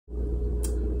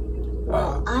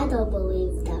Well, I don't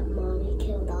believe that Mommy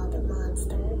killed all the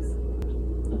monsters.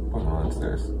 What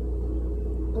monsters?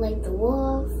 Like the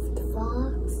wolf, the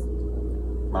fox.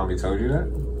 Mommy told you that?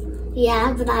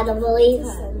 Yeah, but I don't believe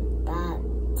her. That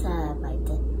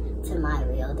to my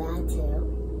real dad too.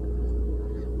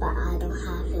 But I don't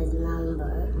have his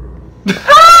number.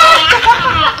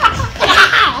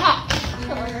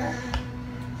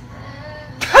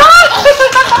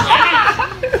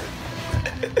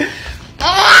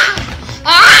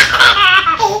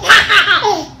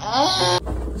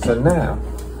 So now,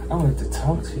 I wanted to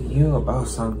talk to you about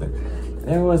something.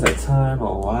 There was a time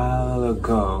a while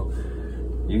ago,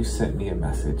 you sent me a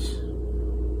message.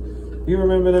 You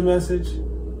remember the message?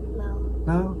 No.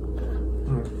 No?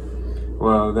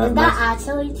 Well, Is that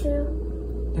actually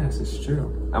true? Yes, it's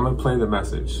true. I'm gonna play the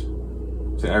message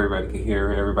so everybody can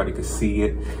hear it, everybody can see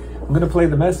it. I'm gonna play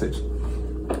the message.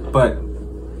 But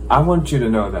I want you to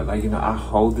know that, like, you know, I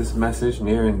hold this message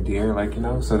near and dear, like, you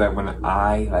know, so that when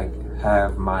I, like,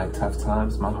 have my tough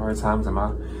times, my hard times, and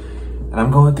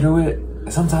I'm going through it,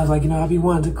 and sometimes, like, you know, I'll be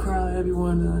wanting to cry, I'll be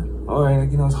wanting to, or,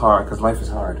 like, you know, it's hard, because life is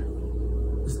hard.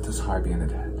 It's just hard being a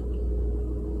dad.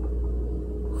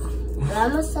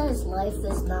 Grandma says life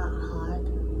is not hard.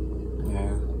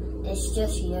 Yeah. It's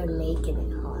just you're making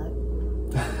it hard.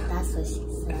 That's what she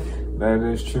said. That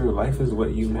is true. Life is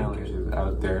what you make it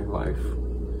out there in life.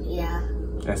 Yeah.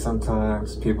 And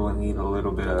sometimes people need a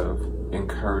little bit of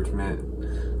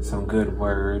encouragement, some good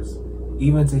words,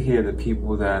 even to hear the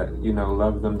people that, you know,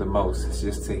 love them the most. It's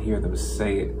just to hear them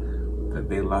say it, that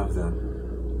they love them.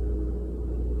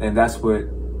 And that's what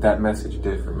that message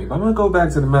did for me. But I'm gonna go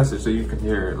back to the message so you can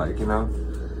hear it, like, you know.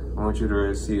 I want you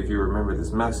to see if you remember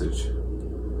this message.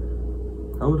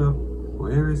 Hold up.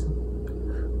 Where is it?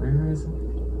 Where is it?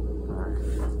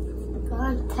 Alright. Go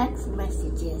on text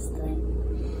messages then.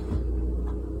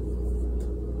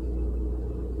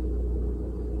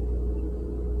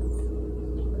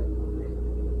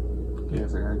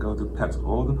 Yes, I gotta go through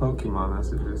all the Pokemon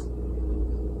messages.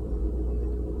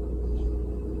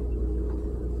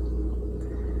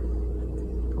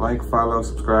 Like, follow,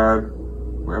 subscribe,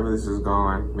 wherever this is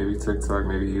going. Maybe TikTok,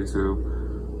 maybe YouTube.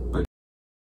 But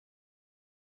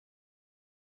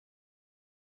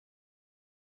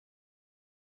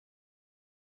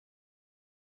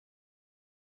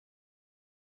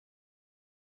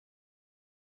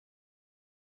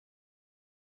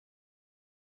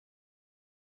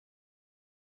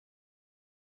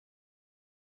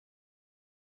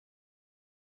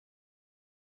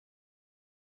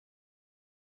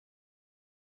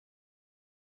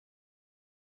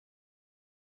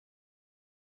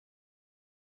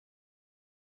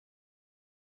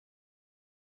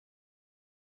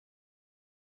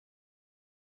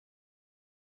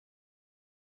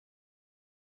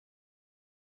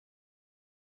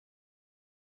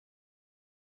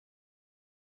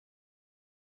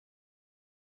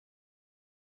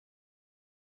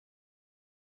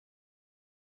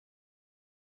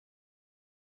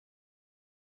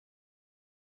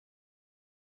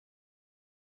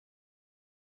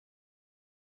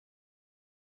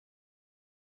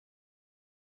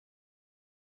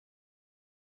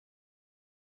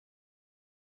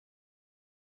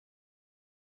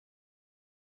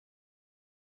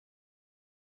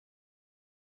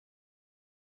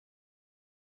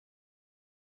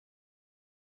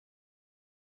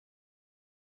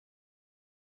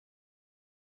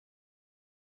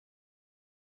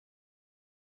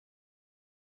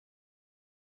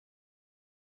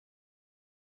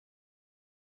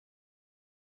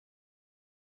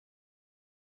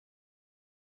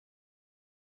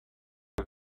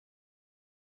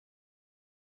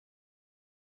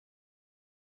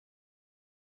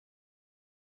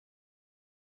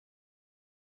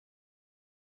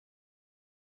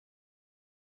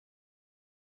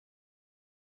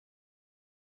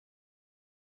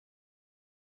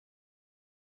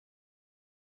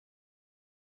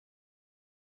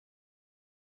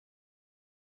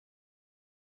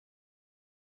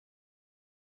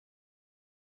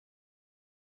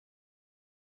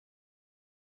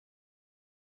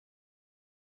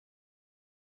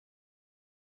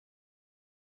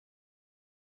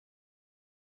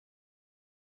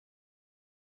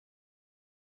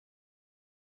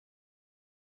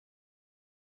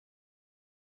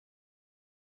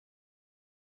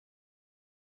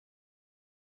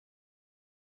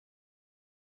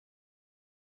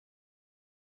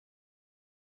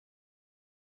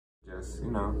just,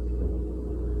 you know,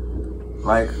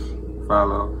 like,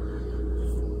 follow.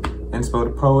 Inspo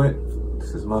the Poet.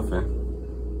 This is Muffin.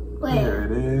 Wait. There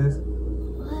it is.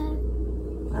 What?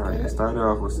 Alright, it started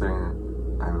off with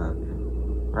saying, I love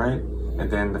you. Right? And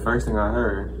then the first thing I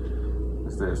heard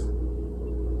was this.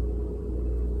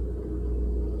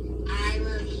 I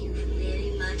love you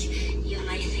very much. You're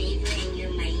my favorite and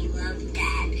you're my loved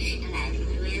dad. And I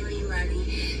really love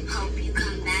you. Hope you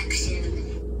come back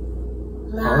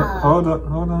soon. No. Hold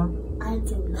on. I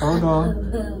do not Hold on.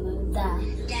 remember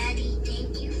that. Daddy,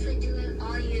 thank you for doing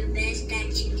all your best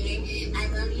that you did. I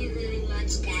love you very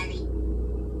much, Daddy.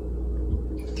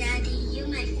 Daddy, you're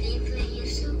my favorite. You're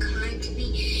so kind to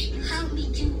me. You help me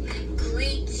do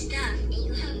great stuff. And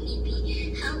you help me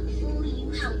be helpful.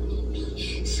 You help me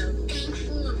be so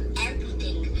thankful of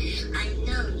everything. I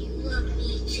know you love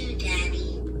me too,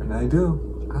 Daddy. And I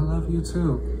do. I love you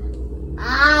too.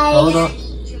 Hold on.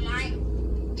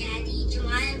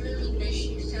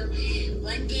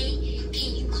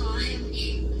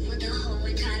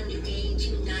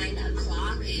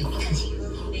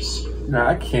 No,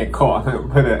 I can't call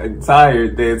him for the entire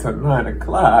day till 9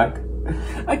 o'clock.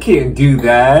 I can't do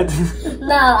that.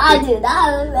 No, I do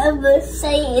not remember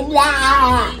saying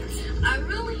that.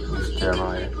 It's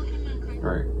Jeremiah.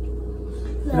 Right.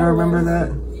 You don't remember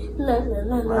that? No.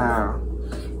 Wow.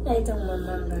 I don't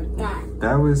remember that.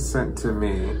 That was sent to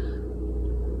me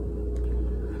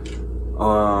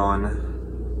on...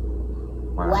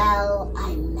 Wow. Well,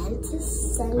 I meant to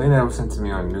send... Maybe that was sent to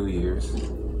me on New Year's.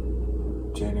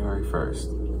 January 1st.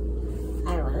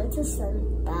 I wanted to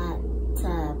send that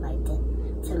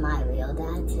to my real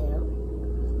dad too,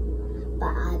 but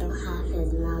I don't have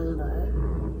his number,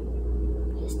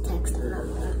 his text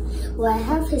number. Well, I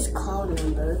have his call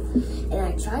number, and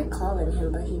I tried calling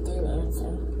him, but he didn't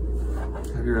answer.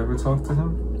 Have you ever talked to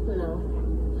him? No.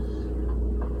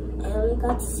 I only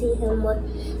got to see him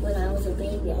when I was a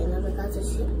baby. I never got to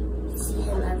see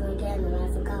him ever again, and I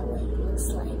forgot what he looks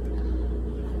like.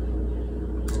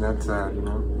 And that's sad, you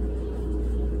know?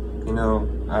 You know,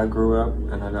 I grew up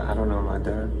and I don't know my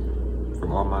dad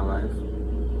from all my life.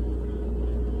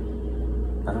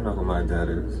 I don't know who my dad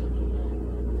is.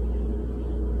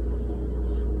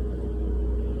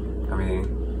 I mean,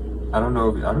 I don't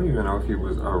even know if he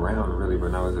was around really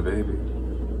when I was a baby.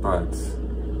 But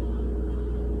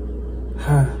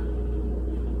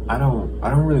I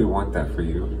don't really want that for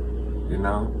you, you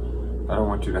know? I don't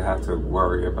want you to have to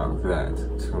worry about that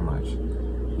too much.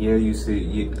 Yeah, you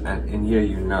see, and yeah,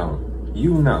 you know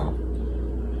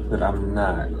that I'm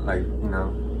not, like, you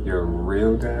know, your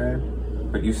real dad,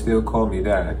 but you still call me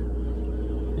dad,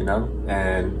 you know?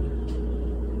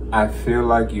 And I feel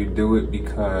like you do it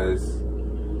because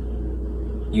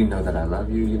you know that I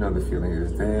love you, you know the feeling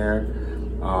is there,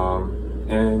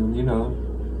 and, you know,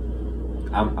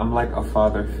 I'm like a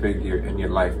father figure in your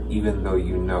life, even though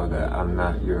you know that I'm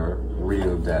not your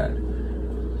real dad,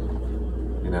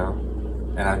 you know?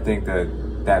 And I think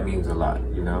that means a lot,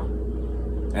 you know?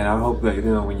 And I hope that, you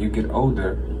know, when you get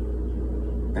older,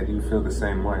 that you feel the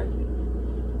same way.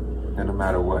 And no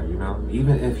matter what, you know?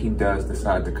 Even if he does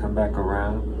decide to come back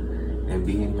around and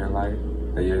be in your life,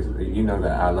 that you know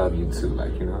that I love you too,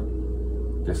 like, you know?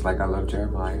 Just like I love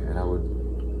Jeremiah, and I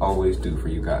would always do for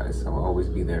you guys. I will always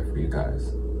be there for you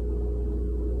guys.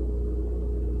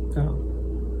 So,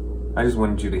 I just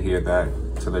wanted you to hear that,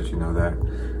 to let you know that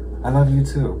I love you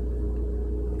too.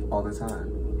 All the time.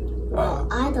 Well,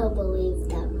 I don't believe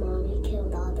that Mommy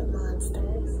killed all the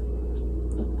monsters.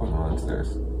 What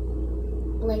monsters?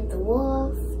 Like the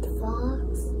wolf, the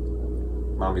fox.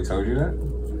 Mommy told you that?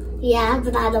 Yeah,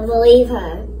 but I don't believe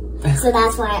her. So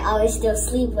that's why I always still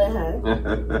sleep with her.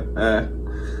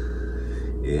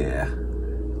 Yeah.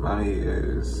 Mommy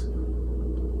is...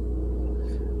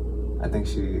 I think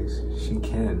she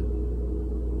can.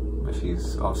 But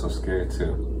she's also scared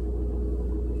too.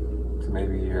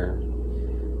 Maybe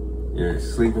you're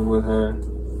sleeping with her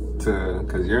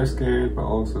because you're scared, but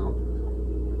also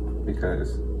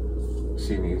because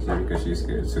she needs you because she's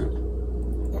scared too.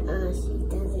 She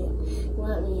doesn't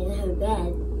want me in her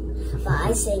bed. But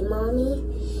I say, Mommy,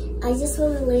 I just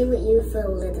want to lay with you for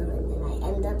a little, and then I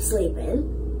end up sleeping.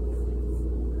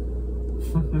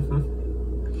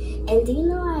 And do you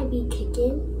know I be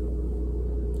kicking?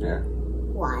 Yeah.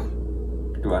 Why?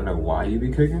 Do I know why you be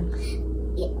kicking?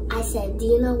 Yeah, I said, do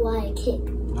you know why I kick?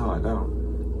 No, I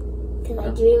don't. Because I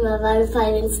dream of I'm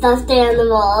fighting stuffed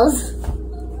animals.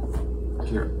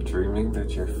 You're dreaming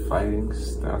that you're fighting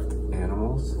stuffed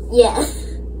animals? Yeah.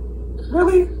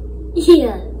 Really?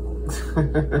 Yeah.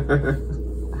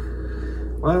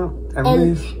 Well, at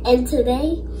least... And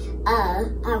today, I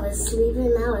was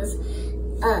sleeping, I was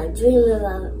dreaming of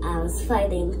I was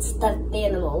fighting stuffed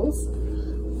animals.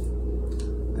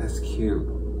 That's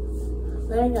cute.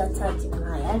 Let me go touch it,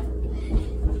 Maya.